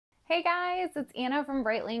Hey guys, it's Anna from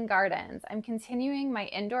Bright Lane Gardens. I'm continuing my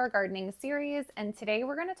indoor gardening series, and today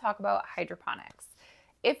we're going to talk about hydroponics.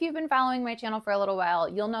 If you've been following my channel for a little while,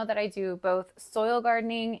 you'll know that I do both soil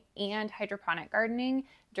gardening and hydroponic gardening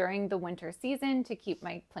during the winter season to keep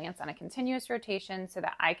my plants on a continuous rotation so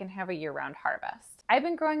that I can have a year-round harvest. I've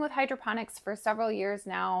been growing with hydroponics for several years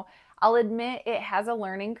now. I'll admit it has a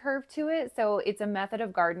learning curve to it, so it's a method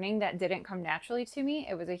of gardening that didn't come naturally to me.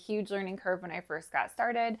 It was a huge learning curve when I first got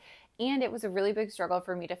started, and it was a really big struggle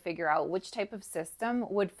for me to figure out which type of system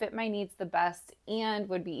would fit my needs the best and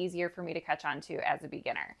would be easier for me to catch on to as a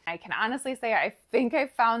beginner. I can honestly say I think I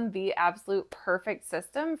found the absolute perfect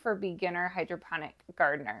system for beginner hydroponic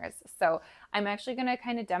gardeners. So I'm actually going to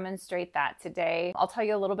kind of demonstrate that today. I'll tell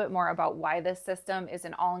you a little bit more about why this system is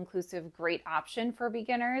an all-inclusive great option for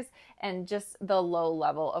beginners and just the low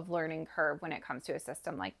level of learning curve when it comes to a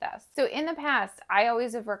system like this. So in the past, I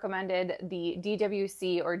always have recommended the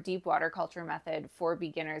DWC or deep water culture method for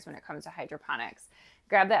beginners when it comes to hydroponics.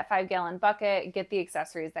 Grab that 5-gallon bucket, get the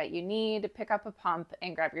accessories that you need, pick up a pump,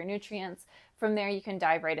 and grab your nutrients. From there, you can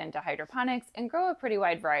dive right into hydroponics and grow a pretty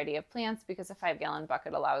wide variety of plants because a 5-gallon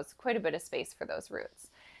bucket allows quite a bit of space for those roots.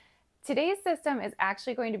 Today's system is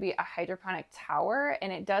actually going to be a hydroponic tower,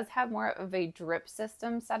 and it does have more of a drip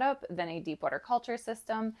system setup than a deep water culture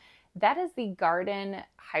system. That is the Gardyn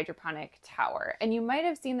Hydroponic Tower. And you might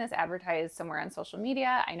have seen this advertised somewhere on social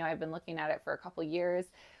media. I know I've been looking at it for a couple years.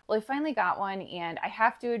 Well, I finally got one, and I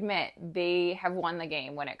have to admit, they have won the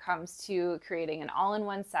game when it comes to creating an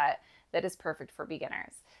all-in-one set that is perfect for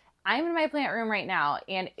beginners. I'm in my plant room right now,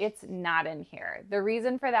 and it's not in here. The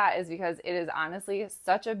reason for that is because it is honestly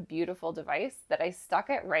such a beautiful device that I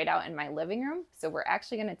stuck it right out in my living room. So we're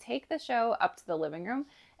actually going to take the show up to the living room,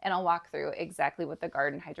 and I'll walk through exactly what the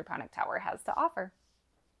Gardyn Hydroponic Tower has to offer.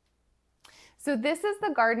 So this is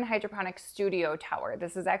the Gardyn Hydroponic Studio Tower.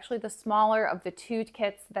 This is actually the smaller of the two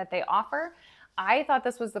kits that they offer. I thought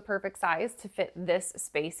this was the perfect size to fit this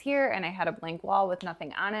space here, and I had a blank wall with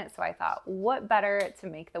nothing on it, so I thought, what better to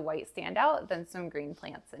make the white stand out than some green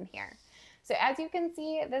plants in here. So as you can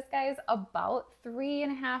see, this guy's about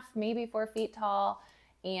 3.5, maybe 4 feet tall,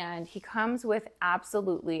 and he comes with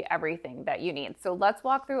absolutely everything that you need. So let's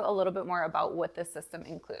walk through a little bit more about what this system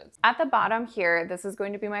includes. At the bottom here, this is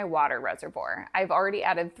going to be my water reservoir. I've already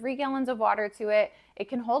added 3 gallons of water to it. It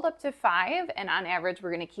can hold up to 5, and on average,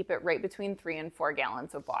 we're gonna keep it right between 3 and 4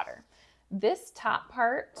 gallons of water. This top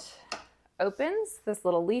part opens, this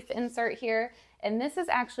little leaf insert here, and this is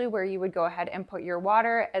actually where you would go ahead and put your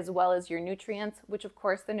water as well as your nutrients, which of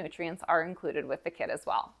course the nutrients are included with the kit as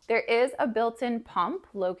well. There is a built-in pump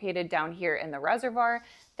located down here in the reservoir.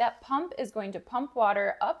 That pump is going to pump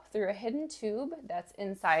water up through a hidden tube that's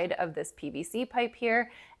inside of this PVC pipe here,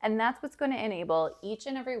 and that's what's going to enable each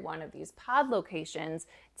and every one of these pod locations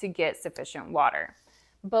to get sufficient water.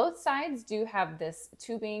 Both sides do have this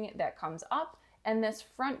tubing that comes up, and this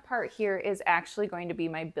front part here is actually going to be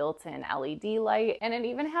my built-in LED light, and it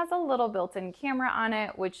even has a little built-in camera on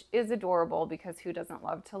it, which is adorable because who doesn't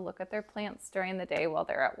love to look at their plants during the day while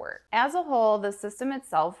they're at work? As a whole, the system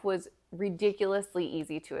itself was ridiculously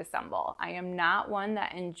easy to assemble. I am not one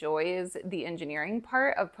that enjoys the engineering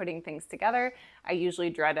part of putting things together. I usually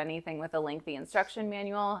dread anything with a lengthy instruction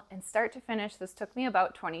manual, and start to finish, this took me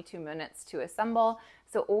about 22 minutes to assemble.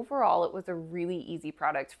 So overall, it was a really easy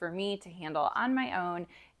product for me to handle on my own,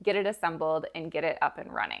 get it assembled, and get it up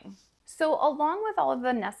and running. So along with all of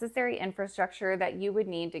the necessary infrastructure that you would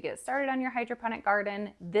need to get started on your hydroponic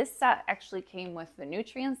garden, this set actually came with the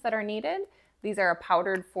nutrients that are needed. These are a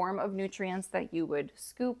powdered form of nutrients that you would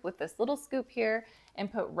scoop with this little scoop here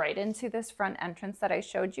and put right into this front entrance that I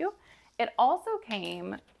showed you. It also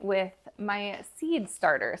came with my seed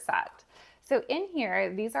starter set. So in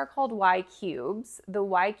here, these are called Y cubes. The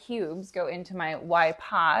Y cubes go into my Y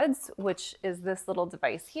pods, which is this little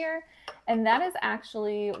device here. And that is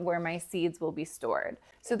actually where my seeds will be stored.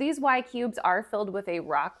 So these Y cubes are filled with a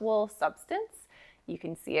rock wool substance. You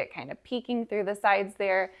can see it kind of peeking through the sides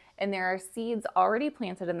there, and there are seeds already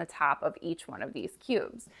planted in the top of each one of these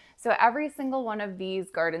cubes. So every single one of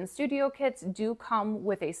these Gardyn Studio kits do come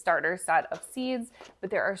with a starter set of seeds,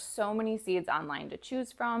 but there are so many seeds online to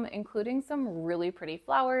choose from, including some really pretty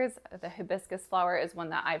flowers. The hibiscus flower is one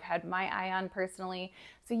that I've had my eye on personally.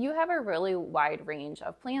 So you have a really wide range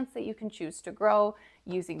of plants that you can choose to grow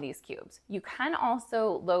using these cubes. You can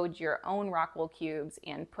also load your own rockwool cubes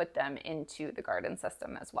and put them into the Gardyn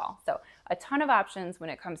system as well. So a ton of options when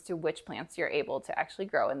it comes to which plants you're able to actually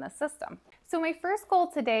grow in this system. So my first goal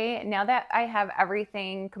today Anyway, now that I have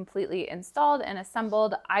everything completely installed and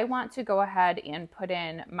assembled, I want to go ahead and put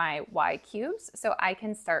in my Y cubes so I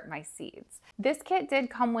can start my seeds. This kit did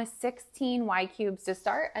come with 16 Y cubes to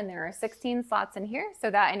start, and there are 16 slots in here,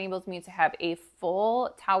 so that enables me to have a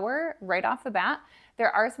full tower right off the bat.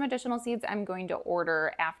 There are some additional seeds I'm going to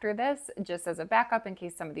order after this, just as a backup in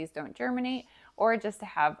case some of these don't germinate, or just to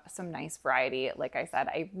have some nice variety. Like I said,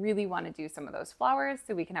 I really want to do some of those flowers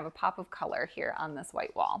so we can have a pop of color here on this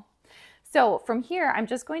white wall. So from here, I'm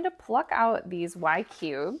just going to pluck out these Y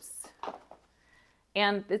cubes.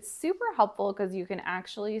 And it's super helpful because you can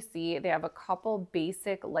actually see they have a couple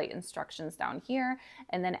basic light instructions down here.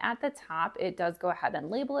 And then at the top, it does go ahead and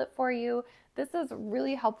label it for you. This is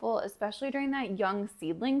really helpful, especially during that young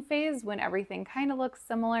seedling phase when everything kind of looks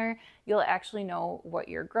similar. You'll actually know what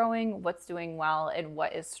you're growing, what's doing well, and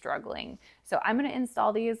what is struggling. So I'm going to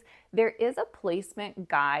install these. There is a placement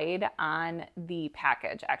guide on the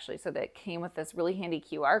package, actually, so that came with this really handy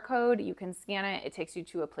QR code. You can scan it. It takes you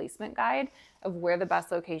to a placement guide of where the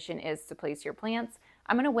best location is to place your plants.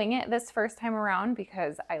 I'm going to wing it this first time around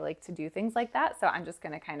because I like to do things like that. So I'm just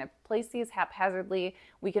going to kind of place these haphazardly.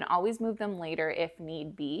 We can always move them later if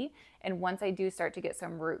need be. And once I do start to get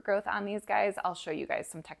some root growth on these guys, I'll show you guys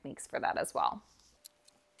some techniques for that as well.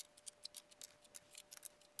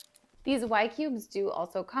 These Y cubes do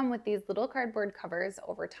also come with these little cardboard covers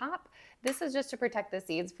over top. This is just to protect the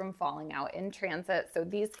seeds from falling out in transit. So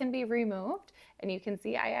these can be removed, and you can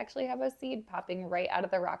see I actually have a seed popping right out of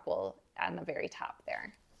the rock wool on the very top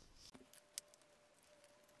there.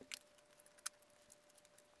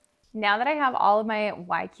 Now that I have all of my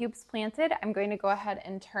Y cubes planted, I'm going to go ahead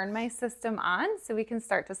and turn my system on so we can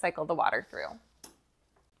start to cycle the water through.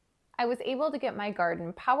 I was able to get my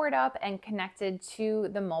Gardyn powered up and connected to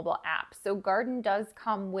the mobile app. So Gardyn does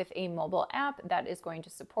come with a mobile app that is going to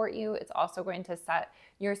support you. It's also going to set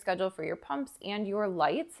your schedule for your pumps and your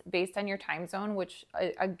lights based on your time zone, which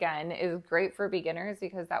again is great for beginners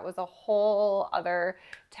because that was a whole other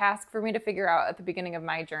task for me to figure out at the beginning of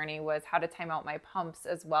my journey, was how to time out my pumps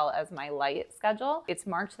as well as my light schedule. It's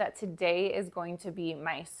marked that today is going to be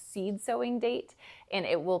my seed sowing date, and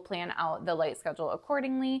it will plan out the light schedule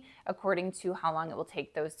accordingly, according to how long it will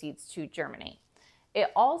take those seeds to germinate. It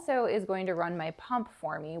also is going to run my pump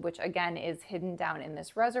for me, which again is hidden down in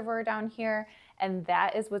this reservoir down here, and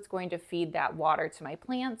that is what's going to feed that water to my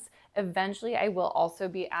plants. Eventually, I will also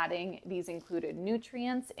be adding these included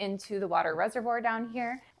nutrients into the water reservoir down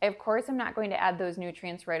here. Of course, I'm not going to add those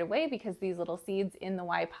nutrients right away because these little seeds in the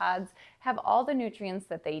Y pods have all the nutrients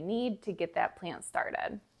that they need to get that plant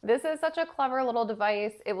started. This is such a clever little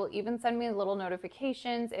device. It will even send me little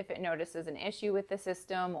notifications if it notices an issue with the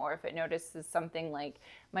system, or if it notices something like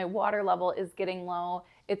my water level is getting low.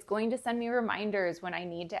 It's going to send me reminders when I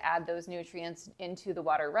need to add those nutrients into the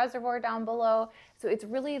water reservoir down below. So it's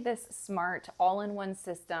really this smart all-in-one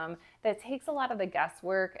system that takes a lot of the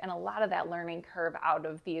guesswork and a lot of that learning curve out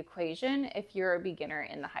of the equation if you're a beginner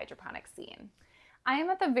in the hydroponic scene. I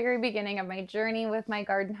am at the very beginning of my journey with my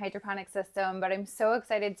Gardyn hydroponic system, but I'm so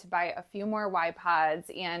excited to buy a few more Y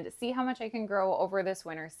pods and see how much I can grow over this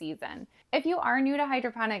winter season. If you are new to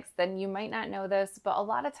hydroponics, then you might not know this, but a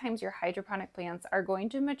lot of times your hydroponic plants are going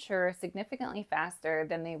to mature significantly faster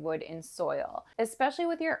than they would in soil, especially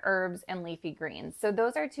with your herbs and leafy greens. So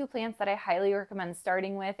those are two plants that I highly recommend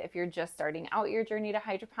starting with if you're just starting out your journey to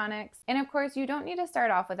hydroponics. And of course, you don't need to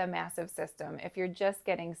start off with a massive system if you're just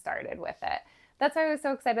getting started with it. That's why I was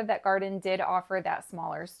so excited that Gardyn did offer that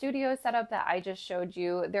smaller studio setup that I just showed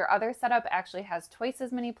you. Their other setup actually has twice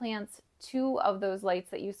as many plants, 2 of those lights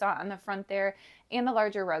that you saw on the front there, and the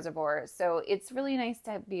larger reservoir. So it's really nice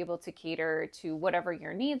to be able to cater to whatever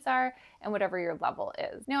your needs are and whatever your level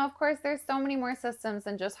is. Now, of course, there's so many more systems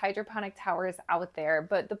than just hydroponic towers out there,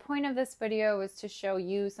 but the point of this video is to show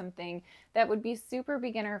you something that would be super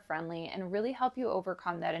beginner friendly and really help you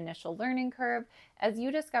overcome that initial learning curve as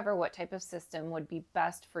you discover what type of system would be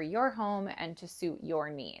best for your home and to suit your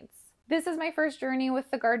needs. This is my first journey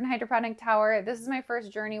with the Gardyn Hydroponic Tower. This is my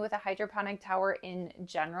first journey with a hydroponic tower in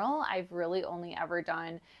general. I've really only ever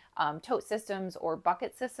done tote systems or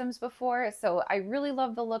bucket systems before, so I really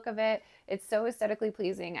love the look of it. It's so aesthetically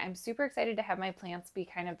pleasing. I'm super excited to have my plants be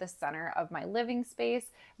kind of the center of my living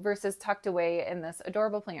space versus tucked away in this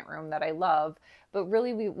adorable plant room that I love. But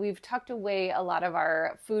really, we've tucked away a lot of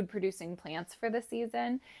our food producing plants for the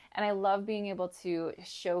season, and I love being able to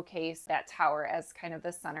showcase that tower as kind of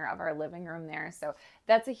the center of our living room there. So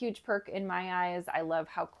that's a huge perk in my eyes. I love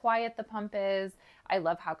how quiet the pump is. I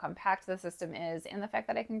love how compact the system is, and the fact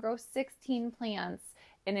that I can grow 16 plants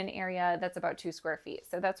in an area that's about 2 square feet.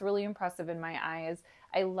 So that's really impressive in my eyes.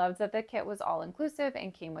 I loved that the kit was all inclusive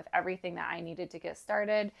and came with everything that I needed to get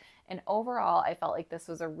started. And overall, I felt like this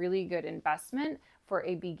was a really good investment for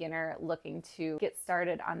a beginner looking to get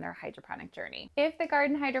started on their hydroponic journey. If the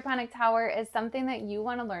Gardyn Hydroponic Tower is something that you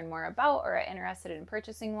want to learn more about or are interested in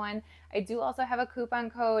purchasing one, I do also have a coupon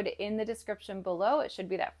code in the description below. It should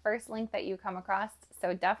be that first link that you come across.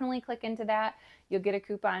 So definitely click into that. You'll get a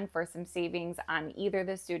coupon for some savings on either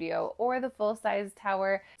the studio or the full-size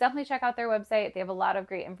tower. Definitely check out their website. They have a lot of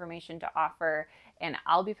great information to offer, and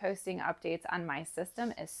I'll be posting updates on my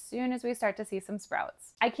system as soon as we start to see some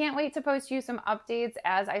sprouts. I can't wait to post you some updates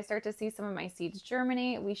as I start to see some of my seeds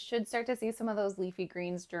germinate. We should start to see some of those leafy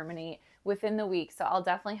greens germinate within the week, so I'll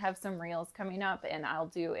definitely have some reels coming up, and I'll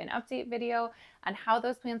do an update video on how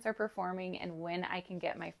those plants are performing and when I can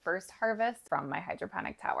get my first harvest from my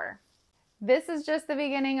hydroponic tower. This is just the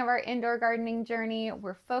beginning of our indoor gardening journey.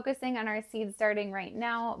 We're focusing on our seed starting right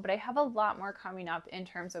now, but I have a lot more coming up in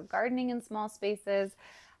terms of gardening in small spaces,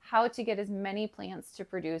 how to get as many plants to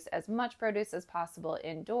produce as much produce as possible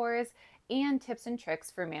indoors, and tips and tricks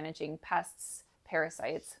for managing pests,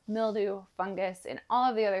 parasites, mildew, fungus, and all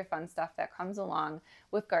of the other fun stuff that comes along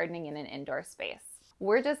with gardening in an indoor space.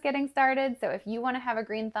 We're just getting started, so if you want to have a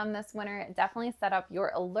green thumb this winter, definitely set up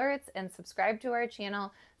your alerts and subscribe to our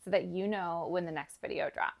channel so that you know when the next video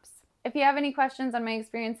drops. If you have any questions on my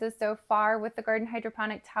experiences so far with the Gardyn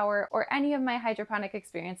Hydroponic Tower or any of my hydroponic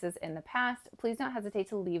experiences in the past, please don't hesitate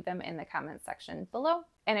to leave them in the comments section below.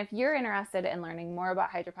 And if you're interested in learning more about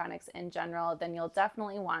hydroponics in general, then you'll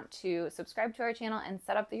definitely want to subscribe to our channel and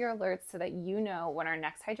set up your alerts so that you know when our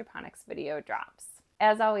next hydroponics video drops.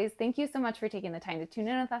 As always, thank you so much for taking the time to tune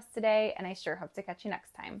in with us today, and I sure hope to catch you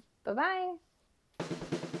next time.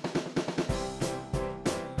 Bye-bye!